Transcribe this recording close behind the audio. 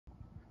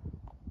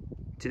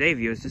Today,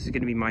 viewers, this is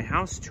going to be my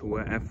house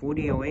tour at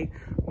 4008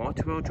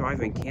 Walterville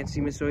Drive in Kansas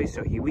City, Missouri.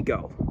 So here we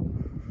go.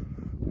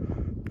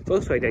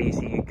 First, right there, you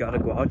see you got a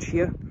garage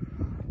here.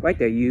 Right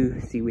there,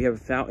 you see we have a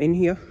fountain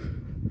here.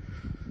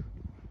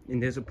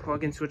 And there's a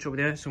plug-in switch over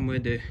there, somewhere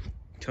to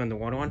turn the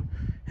water on.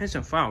 And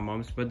some fire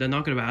alarms, but they're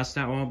not going to last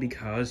that long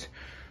because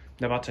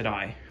they're about to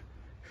die.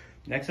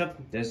 Next up,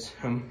 there's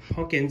some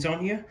pumpkins on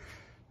here.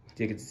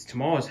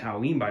 Tomorrow's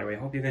Halloween, by the way. I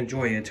hope you can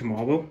enjoy it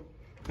tomorrow.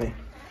 Okay.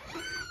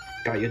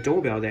 Got your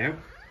doorbell there.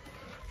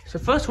 So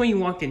first, when you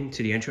walk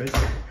into the entrance,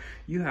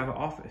 you have an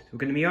office. We're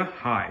gonna be a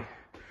hi.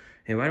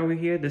 And right over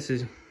here, this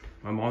is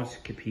my mom's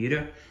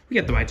computer. We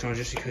got the lights on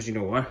just because you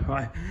know what. All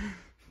right,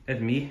 that's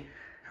me.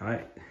 All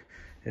right,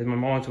 there's my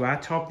mom's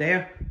laptop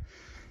there.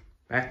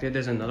 Back there,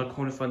 there's another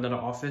corner for another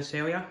office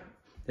area.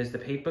 There's the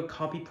paper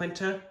copy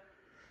printer.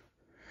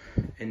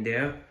 And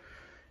there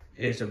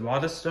is a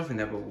lot of stuff in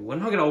there, but we're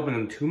not gonna open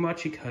them too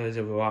much because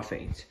of a lot of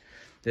things.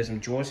 There's some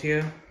drawers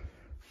here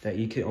that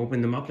you can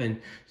open them up and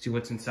see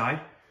what's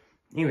inside.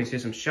 Anyways,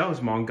 here's some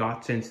shelves Mom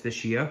got since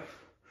this year.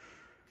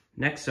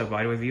 Next up,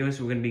 by the way,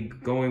 viewers, we're gonna be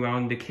going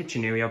around the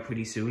kitchen area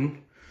pretty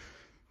soon.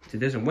 So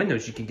there's some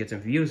windows you can get some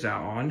views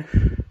out on.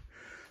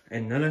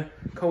 And another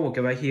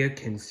coworker right here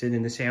can sit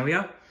in this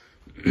area.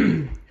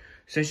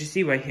 So as you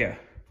see right here,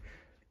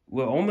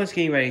 we're almost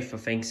getting ready for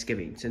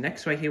Thanksgiving. So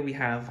next right here we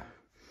have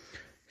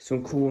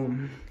some cool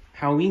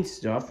Halloween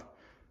stuff.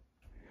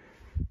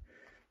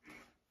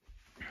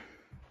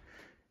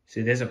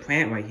 So there's a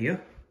plant right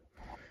here.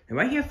 And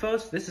right here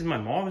first, this is my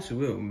mom's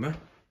room.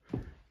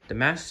 The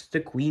master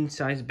queen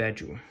size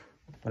bedroom.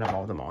 What I have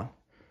all them on.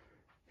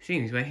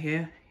 See, right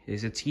here,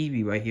 there's a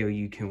TV right here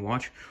you can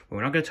watch. But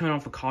we're not gonna turn it on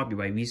for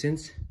copyright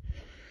reasons.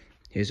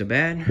 Here's a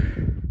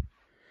bed.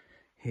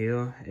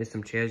 Here is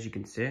some chairs you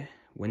can sit.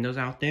 Windows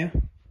out there.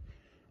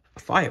 A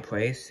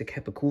fireplace to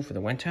keep it cool for the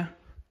winter.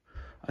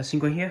 A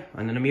sink right here,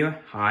 another mirror.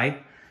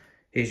 Hi.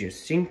 Here's your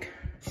sink.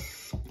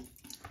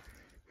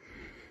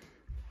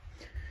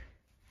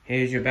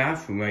 Here's your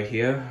bathroom right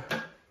here.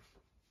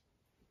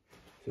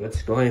 So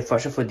let's go ahead and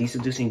flush it for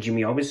introducing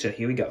Jimmy Albert. So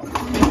here we go.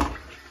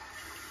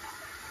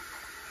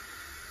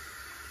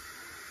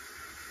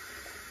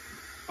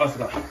 Oh, I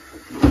forgot.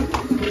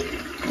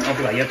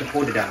 You have to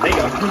hold it down. There you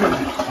go.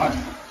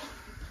 Right.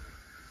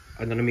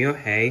 Another mirror.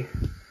 Hey.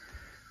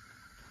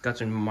 Got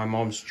some of my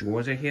mom's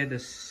drawers right here.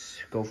 This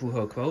go through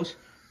her clothes.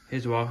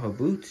 Here's all her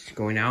boots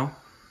going out.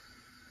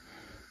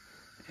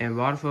 And a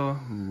lot of her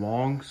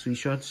long sleeve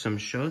shirts, some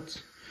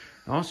shirts.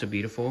 Also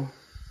beautiful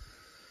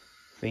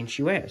things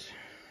she wears.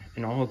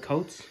 And all her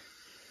coats,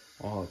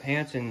 all her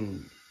pants,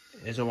 and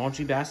there's a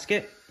laundry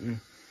basket.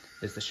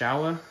 There's the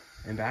shower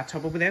and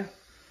bathtub over there.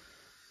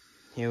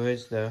 Here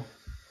is a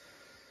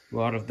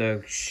lot of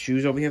the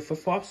shoes over here,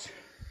 flip-flops.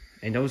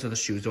 And those are the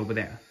shoes over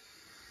there.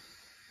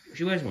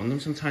 She wears one of them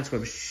sometimes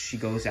whenever she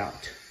goes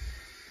out.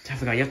 I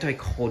forgot, you have to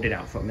like hold it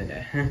out for a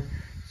minute.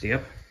 So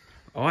yep.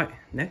 Alright,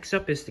 next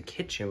up is the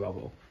kitchen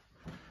level.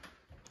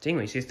 So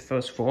anyways, here's the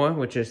first floor,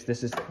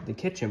 this is the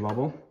kitchen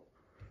level.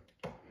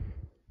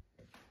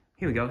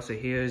 Here we go, so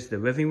here's the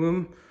living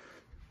room.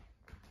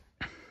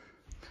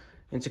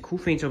 And some cool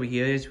things over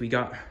here is we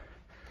got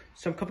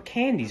some couple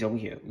candies over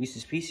here.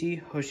 Reese's Pieces,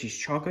 Hershey's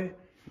chocolate.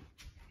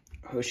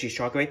 Hershey's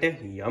chocolate right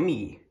there,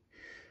 yummy.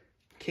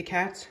 Kit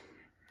Kats.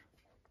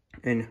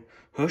 And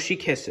Hershey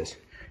Kisses.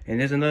 And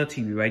there's another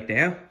TV right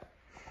there.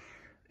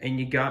 And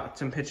you got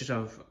some pictures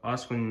of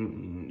us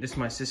when, this is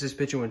my sister's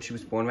picture when she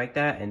was born right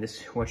there. And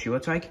this is what she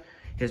looks like.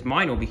 Here's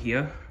mine over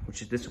here,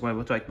 which is this is what I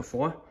looked like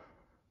before.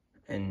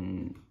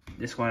 And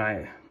this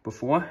one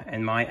before,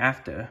 and my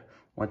after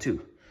one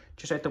too.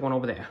 Just like the one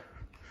over there.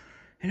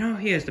 And oh,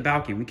 here's the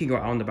balcony. We can go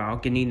out on the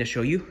balcony to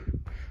show you.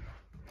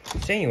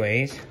 So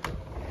anyways,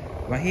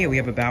 right here we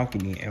have a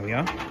balcony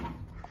area.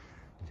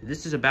 So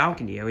this is a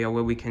balcony area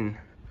where we can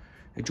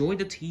enjoy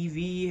the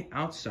TV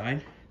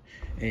outside.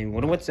 And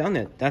what's down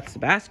there? That's the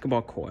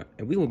basketball court.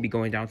 And we will be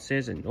going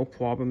downstairs and no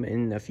problem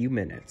in a few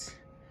minutes.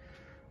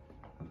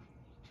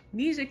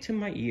 Music to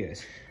my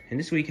ears. And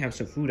this week have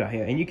some food out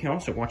here. And you can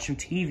also watch some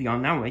TV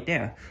on that right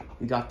there.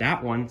 We got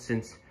that one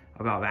since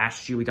about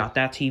last year. We got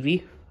that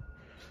TV.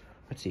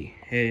 Let's see.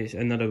 Here's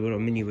another little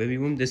mini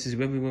living room. This is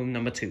living room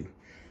number 2.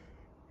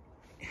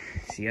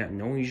 See, yeah,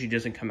 no one usually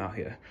doesn't come out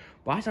here.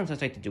 But I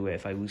sometimes like to do it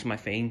if I lose my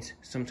things.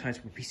 Sometimes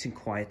for peace and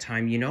quiet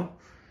time, you know.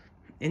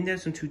 And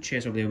there's some 2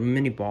 chairs over there, a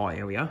mini bar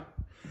area.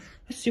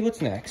 Let's see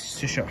what's next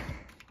to show.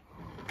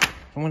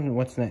 I wonder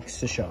what's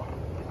next to show.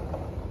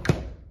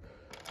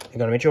 You're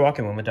gonna make your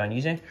walk-in when we're done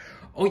using.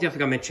 Oh, yeah, I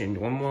forgot to mention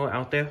one more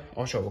out there.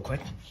 I'll show real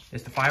quick.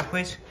 There's the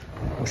fireplace.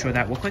 We'll show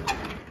that real quick.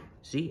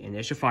 See, and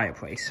there's your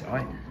fireplace. All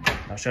right.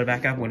 I'll show it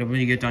back up. Whenever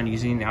you get done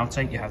using the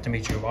outside, you have to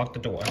make sure you lock the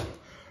door.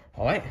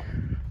 All right.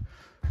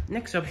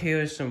 Next up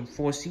here is some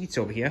 4 seats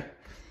over here.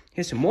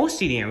 Here's some more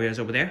seating areas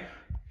over there.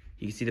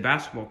 You can see the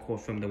basketball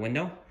court from the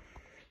window.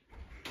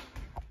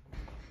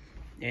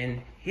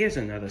 And here's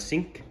another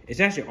sink. It's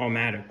actually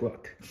automatic,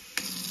 look.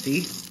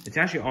 See, it's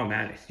actually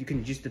automatic. You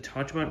can use the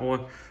touch button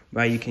or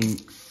you can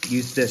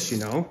use this, you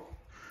know.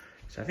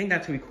 So I think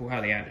that's really cool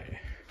how they added it.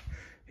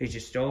 Here's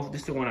your stove.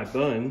 This is the one I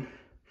burned.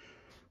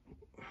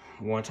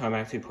 One time I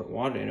actually put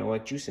water in it, or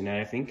like juice in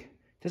it, I think.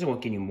 Doesn't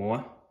work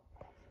anymore.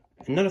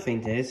 Another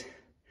thing is,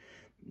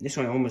 this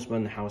one I almost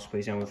burned the house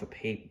place down with a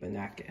paper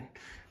napkin.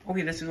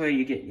 Okay, this is where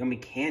you get yummy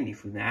candy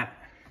from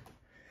that.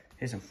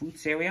 Here's some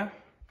fruits area,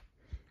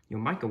 your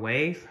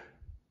microwave,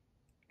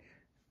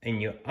 and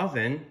your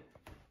oven,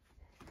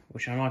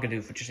 which I'm not gonna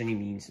do for just any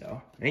means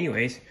though.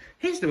 Anyways,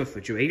 here's the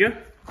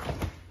refrigerator.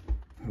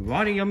 A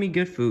lot of yummy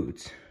good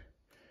foods.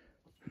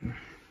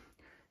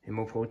 And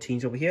more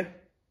proteins over here.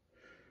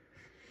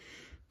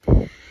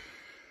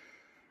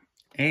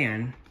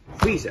 And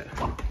freezer.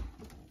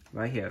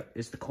 Right here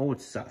is the cold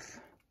stuff.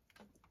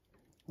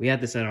 We had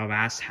this at our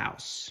last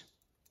house.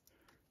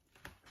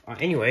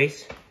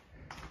 Anyways,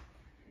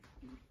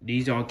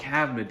 these are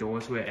cabinet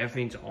doors where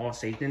everything's all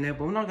safe in there,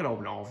 but we're not gonna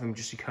open all of them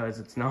just because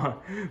it's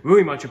not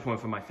really much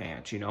important for my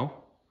fans, you know?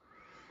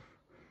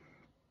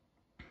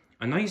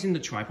 I'm not using the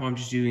tripod, I'm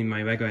just using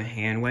my regular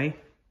hand way.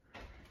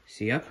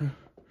 See up?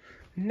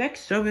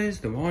 Next up is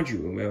the laundry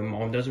room where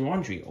mom does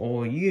laundry,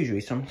 or usually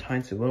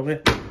sometimes a little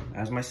bit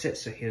as my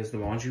sister. Here's the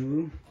laundry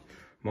room.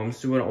 Mom's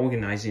doing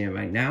organizing it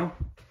right now.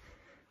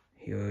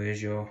 Here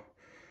is your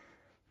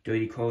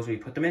dirty clothes where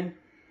you put them in.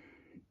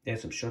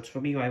 There's some shirts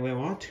for me I wear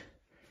a lot.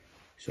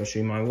 So I'll show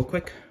you mine real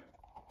quick.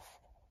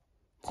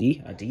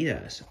 See,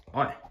 Adidas.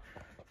 Alright.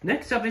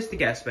 Next up is the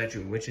guest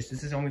bedroom, which is,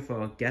 this is only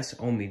for guests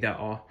only that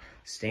are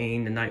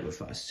staying the night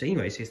with us. So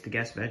anyways, here's the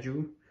guest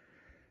bedroom.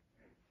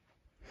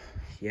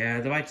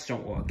 Yeah, the lights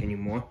don't work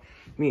anymore.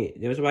 I mean,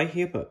 there's a light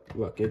here, but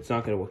look, it's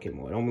not gonna work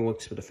anymore. It only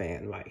works with the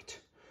fan light.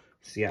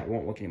 So yeah, it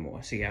won't work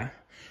anymore. So yeah.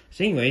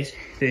 So anyways,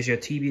 there's your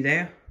TV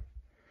there.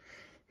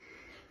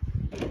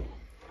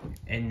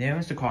 And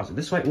there's the closet.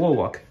 This light will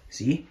work.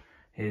 See?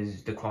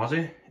 Here's the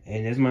closet.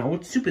 And there's my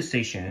old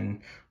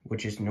superstation,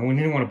 which is no one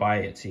didn't want to buy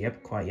it. So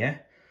yep, quite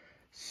yet.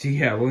 So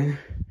yeah,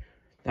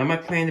 that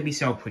might plan to be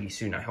sold pretty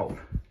soon, I hope.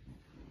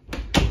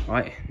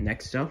 Alright,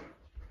 next up.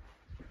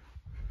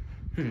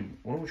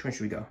 Well, which one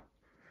should we go?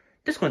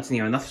 This one's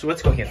near enough, so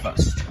let's go here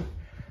first.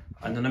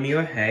 Another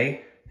mirror,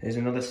 hey. There's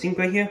another sink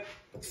right here.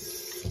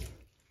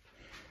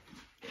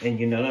 And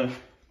another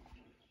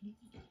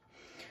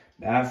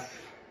bath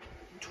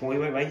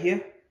toilet right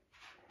here.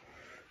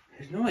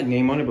 There's no like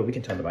name on it, but we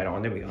can turn the light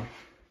on. There we go.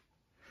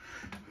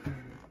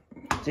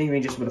 So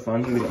anyway, just for the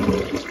fun, here we go.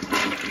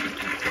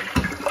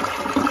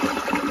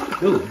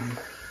 Ooh.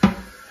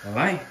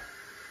 Alright.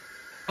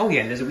 Oh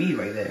yeah, there's a weed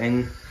right there,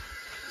 and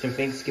some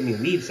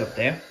Thanksgiving leaves up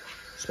there.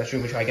 Especially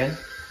when we try again.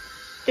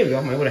 There we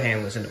go, my little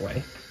hand was in the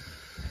way.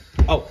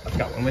 Oh, I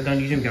forgot, when we're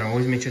done using it, we can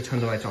always make sure to turn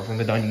the lights off when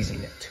we're done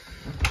using it.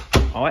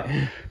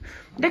 Alright.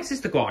 Next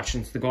is the garage,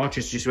 since the garage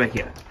is just right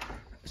here.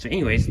 So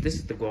anyways, this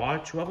is the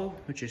garage level,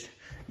 which is,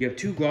 you have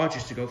two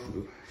garages to go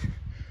through.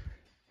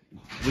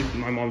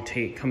 My mom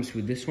comes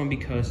through this one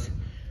because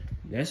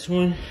this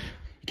one,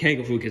 you can't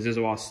go through because there's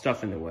a lot of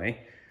stuff in the way.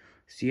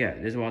 So yeah,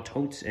 there's a lot of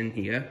totes in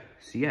here.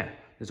 So yeah,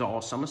 there's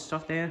all summer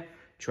stuff there,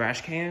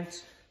 trash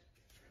cans.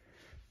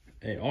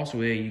 And also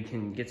where you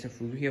can get some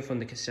food here from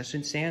the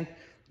concession stand.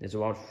 There's a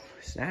lot of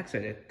snacks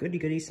right there,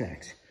 goody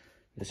snacks.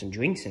 There's some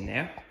drinks in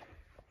there.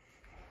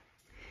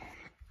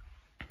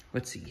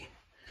 Let's see.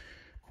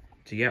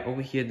 So yeah,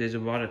 over here, there's a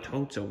lot of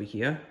totes over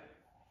here.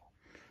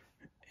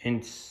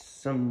 And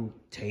some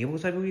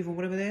tables, I believe, or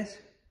whatever it is.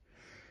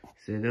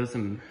 So there's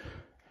some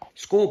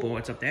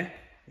scoreboards up there.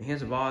 And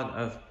here's a lot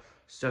of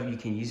stuff you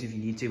can use if you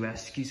need to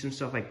rescue some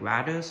stuff like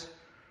ladders.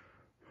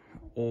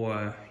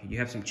 Or you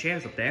have some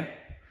chairs up there.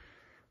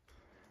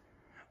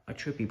 A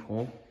trippy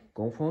pole,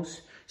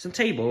 goalposts, some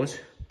tables,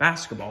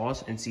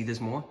 basketballs, and see there's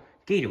more.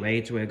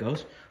 Gatorade is where it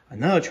goes.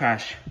 Another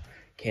trash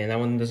can, that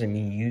one doesn't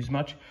need use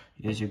much.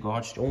 There's your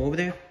garage door over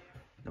there.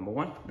 Number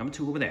one, number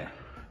two over there.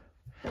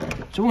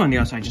 So we're on the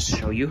outside just to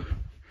show you.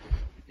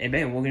 And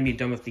then we're gonna be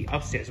done with the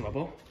upstairs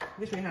level. I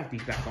guess we have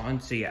these back on,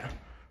 so yeah.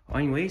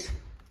 Anyways,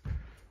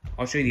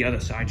 I'll show you the other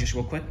side just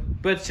real quick.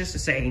 But it's just the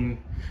same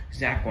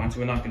exact one, so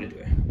we're not gonna do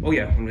it. Oh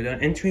yeah, when we're done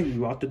entering, we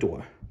lock the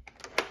door.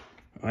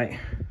 Alright.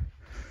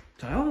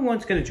 So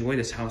everyone's gonna enjoy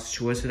this house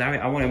tour, so that way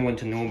I want everyone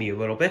to know me a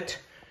little bit.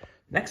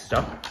 Next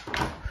up,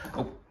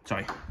 oh,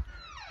 sorry.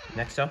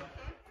 Next up,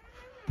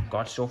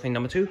 garage door thing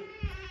number 2.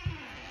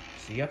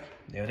 See ya,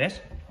 there it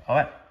is.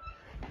 Alright,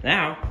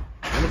 now,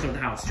 what's on the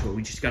house tour?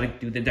 We just gotta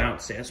do the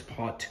downstairs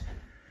part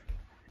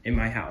in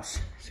my house.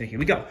 So here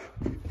we go.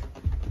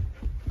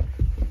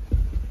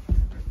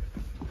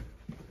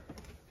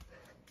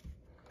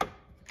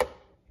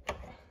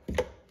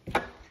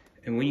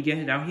 And when you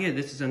get down here,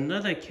 this is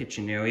another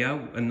kitchen area,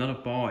 another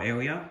bar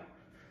area.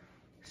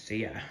 So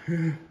yeah,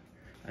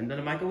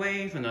 another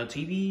microwave, another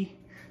TV,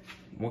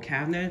 more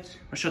cabinets.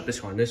 I'll shut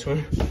this one. This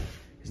one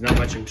is not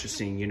much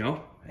interesting, you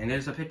know. And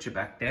there's a picture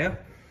back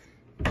there.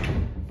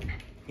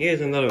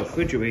 Here's another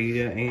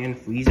refrigerator and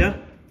freezer.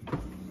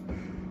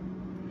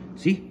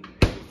 See,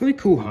 really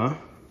cool, huh?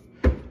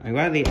 I'm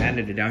glad they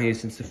added it down here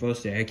since the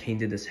first day I came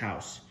to this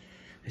house.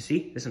 And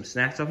see, there's some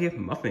snacks up here,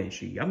 muffins,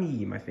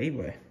 yummy, my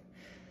favorite.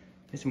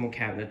 There's some more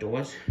cabinet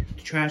doors,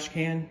 the trash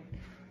can,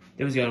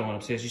 There was the other one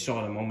upstairs you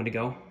saw it a moment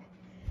ago.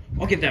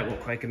 I'll get that real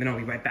quick and then I'll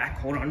be right back.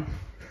 Hold on.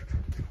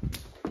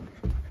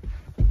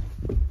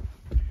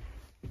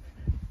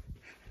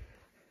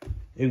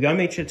 You gotta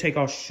make sure to take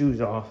our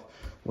shoes off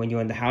when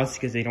you're in the house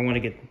because they don't want to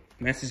get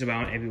messes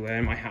around everywhere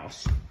in my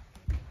house.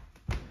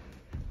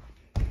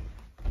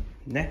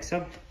 Next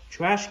up,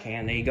 trash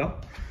can. There you go.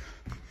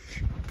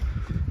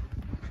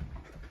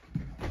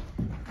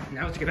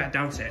 Now let's get back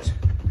downstairs.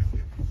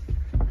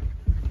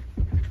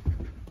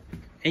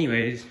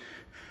 Anyways,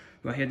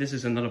 right here, this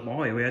is another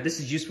bar area. This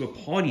is used for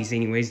parties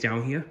anyways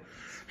down here.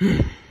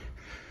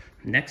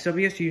 Next up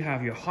here, so you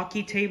have your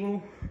hockey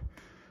table,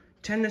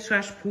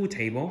 tennis/pool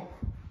table.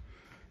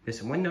 There's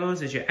some windows,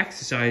 there's your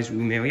exercise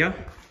room area.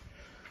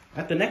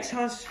 At the next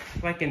house,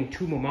 like in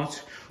 2 more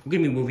months, we're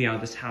gonna be moving out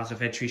of this house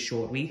eventually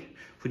shortly,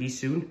 pretty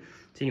soon.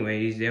 So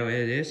anyways, there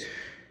it is.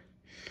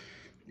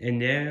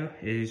 And there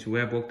is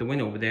where I broke the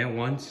window over there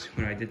once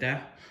when I did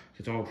that. So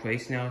it's all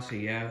replaced now, so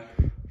yeah,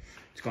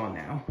 it's gone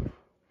now.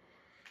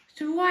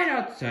 So right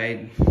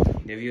outside,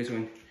 there viewers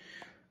went.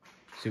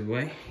 So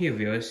right here,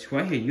 viewers,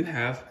 right here you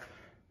have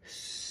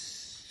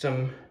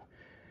some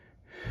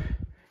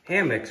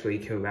hammocks where you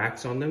can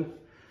relax on them.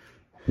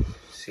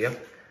 See ya.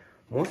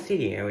 More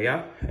seating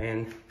area,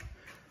 and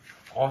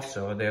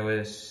also there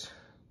was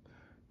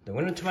the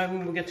window to my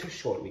room we'll get to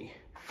shortly.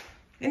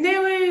 And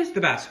there is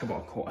the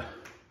basketball court.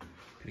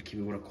 Gotta keep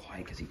it a little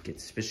quiet because he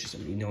gets suspicious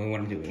of me knowing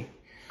what I'm doing.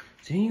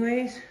 So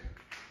anyways,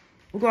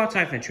 we'll go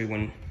outside eventually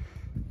when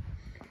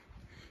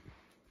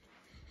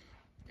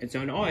it's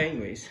on. Oh,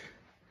 anyways.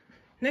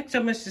 Next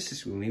up, my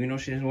sister's room, even though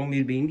she doesn't want me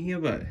to be in here,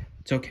 but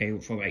it's okay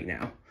for right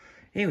now.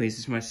 Anyways, this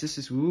is my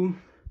sister's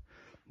room.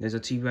 There's a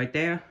TV right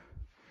there.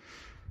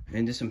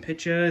 And there's some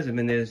pictures, and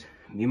then there's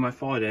me and my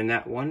father in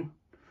that one.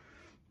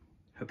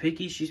 Her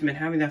picky, she's been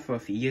having that for a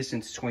few years,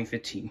 since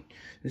 2015.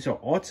 These are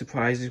art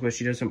surprises where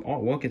she does some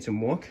artwork and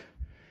some work.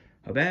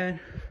 Her bed.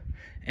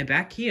 And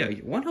back here,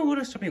 you wonder what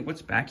is something,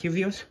 what's back here,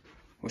 viewers?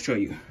 I'll show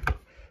you.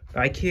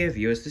 Back here,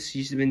 viewers, this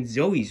used to have been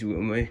Zoe's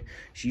room, where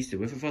she used to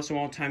live with us a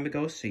long time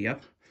ago, so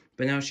yep.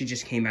 But now she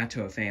just came back to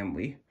her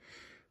family.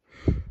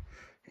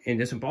 And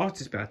there's some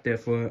boxes back there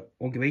for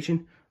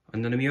occupation.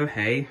 Another mirror,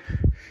 hey.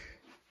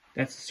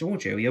 That's the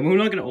storage area. We're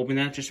not going to open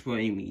that just for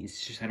any means.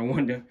 It's just I don't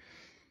want to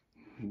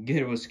get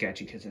it a little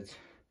sketchy because it's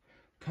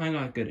kind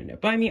of not good in there.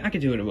 But I mean, I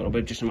could do it a little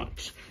bit, just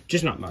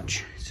not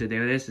much. So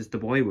there it is. It's the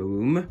boiler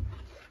room.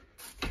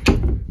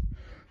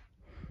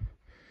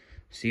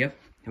 See ya?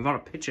 A lot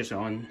of pictures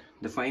on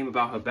the frame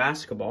about her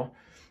basketball.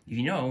 If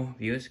you know,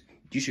 viewers,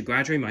 you should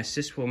graduate my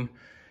sis from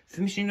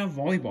finishing the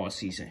volleyball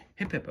season.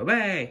 Hip hip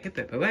hooray! Hip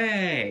hip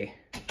hooray!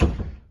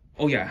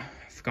 Oh yeah,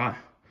 I forgot.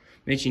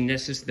 Mentioning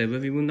this is the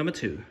living room number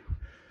 2.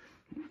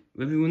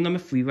 Living room number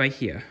 3 right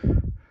here.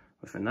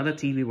 With another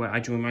TV where I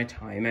enjoy my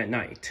time at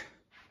night.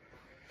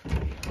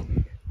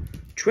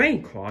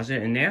 Train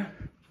closet in there.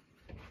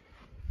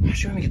 I'm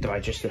sure let me get the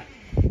right just to,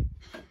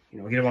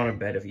 get it on a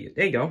bed of you.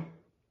 There you go.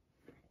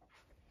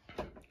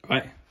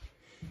 Alright.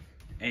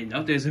 And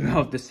now there's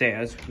about the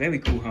stairs. Very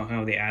cool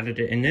how they added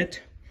it in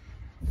it.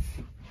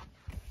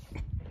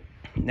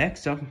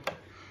 Next up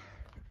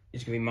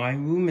is gonna be my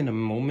room in a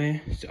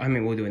moment. I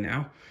mean, we'll do it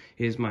now.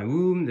 Here's my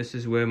room. This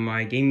is where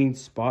my gaming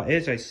spot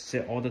is. I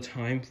sit all the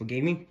time for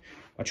gaming.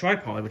 A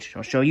tripod, which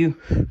I'll show you.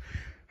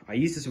 I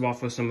use this a lot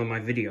for some of my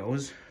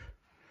videos.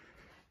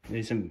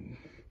 There's some,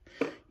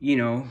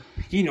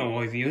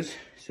 all views.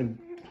 Some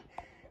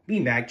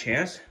beanbag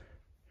chairs.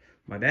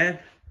 My bed.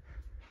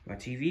 My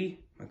TV.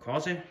 My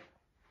closet.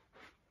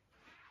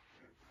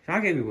 So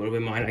I'll give you a little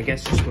bit of mine, I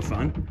guess, just for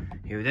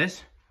fun. Here it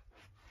is.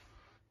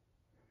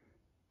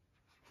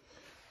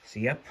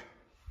 See, yep.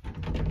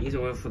 These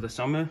are for the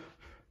summer.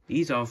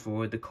 These are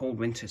for the cold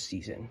winter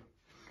season.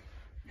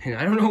 And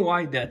I don't know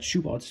why that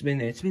shoebox has been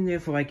there. It's been there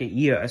for like a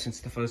year since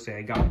the first day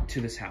I got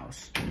to this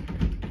house.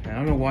 And I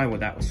don't know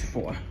what that was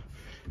for.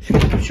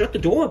 Shut the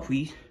door,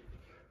 please.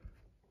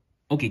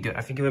 Okay, good.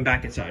 I think I went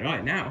back inside. All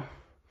right, now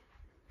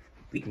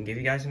we can give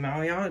you guys a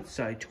Maui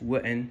outside tour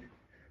and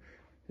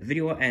the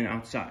video will end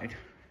outside.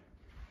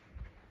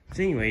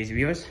 So anyways,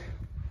 viewers,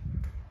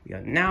 we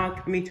are now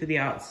coming to the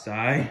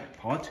outside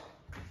part.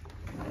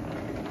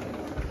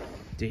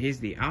 So here's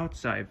the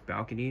outside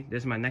balcony.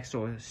 This is my next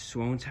door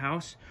Sloan's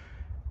house.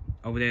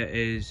 Over there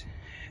is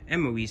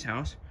Emily's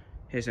house.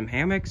 Here's some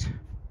hammocks,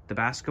 the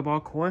basketball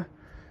court.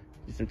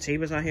 There's some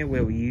tables out here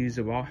where we use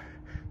a lot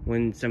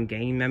when some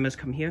gang members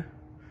come here.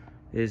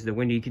 There's the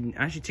window. You can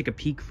actually take a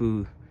peek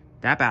through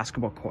that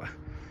basketball court.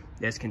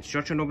 There's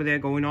construction over there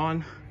going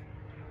on.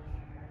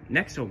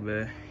 Next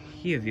over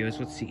here, viewers,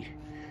 let's see.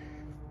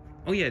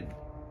 Oh yeah,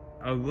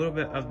 a little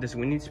bit of this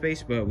window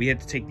space, but we had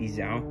to take these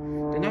out.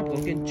 They're not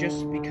broken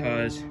just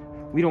because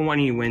we don't want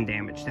any wind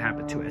damage to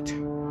happen to it.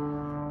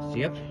 So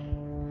yep.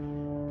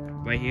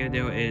 Right here,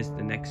 there is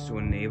the next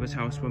door neighbor's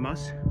house from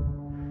us.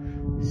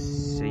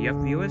 So yep,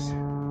 viewers.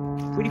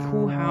 It's pretty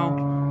cool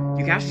how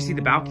you can actually see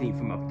the balcony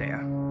from up there.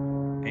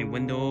 And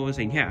windows,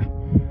 and yeah.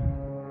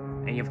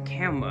 And you have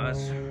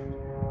cameras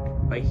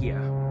right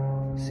here.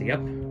 So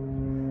yep.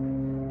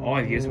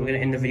 Alright, viewers, we're gonna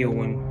end the video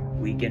when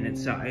weekend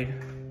inside.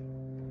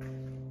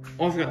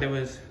 Oh, I forgot there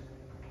was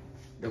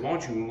the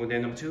laundry room there,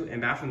 number 2,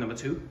 and bathroom number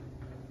 2.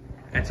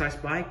 Exercise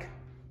bike.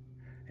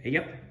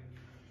 Yep.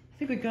 I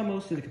think we got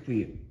most of the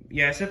complete.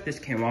 Yeah, except this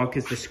came on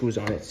because the screws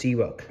on it. See,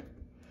 look.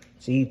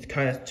 See, it's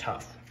kind of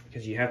tough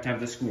because you have to have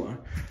the screw on.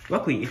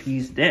 Luckily, if you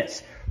use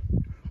this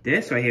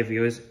right here,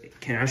 viewers,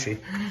 can actually,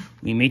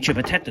 we made sure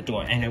to protect the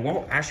door and it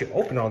won't actually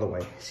open all the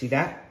way. See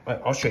that?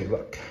 I'll show you,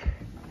 look.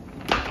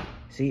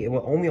 See, it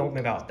will only open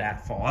about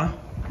that far.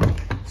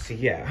 So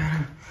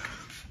yeah.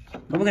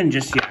 But we're gonna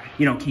just, yeah,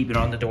 you know, keep it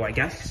on the door, I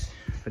guess,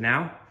 for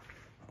now.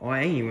 Or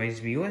anyways,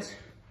 viewers,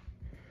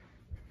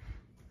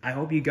 I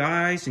hope you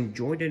guys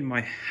enjoyed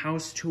my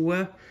house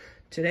tour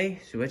today.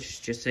 So let's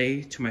just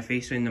say to my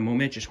face in a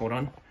moment, just hold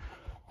on.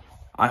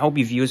 I hope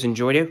you viewers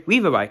enjoyed it.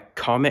 Leave a like,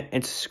 comment,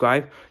 and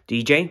subscribe.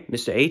 DJ,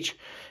 Mr. H,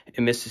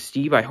 and Mr.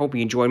 Steve, I hope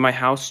you enjoyed my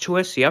house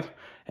tour. Yep.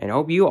 And I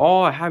hope you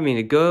all are having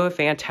a good,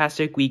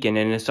 fantastic weekend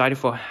and excited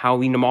for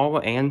Halloween tomorrow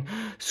and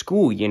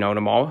school, you know,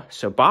 tomorrow.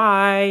 So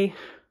bye.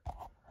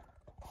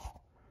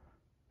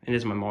 And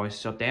there's my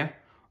voice up there.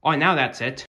 Oh, now that's it.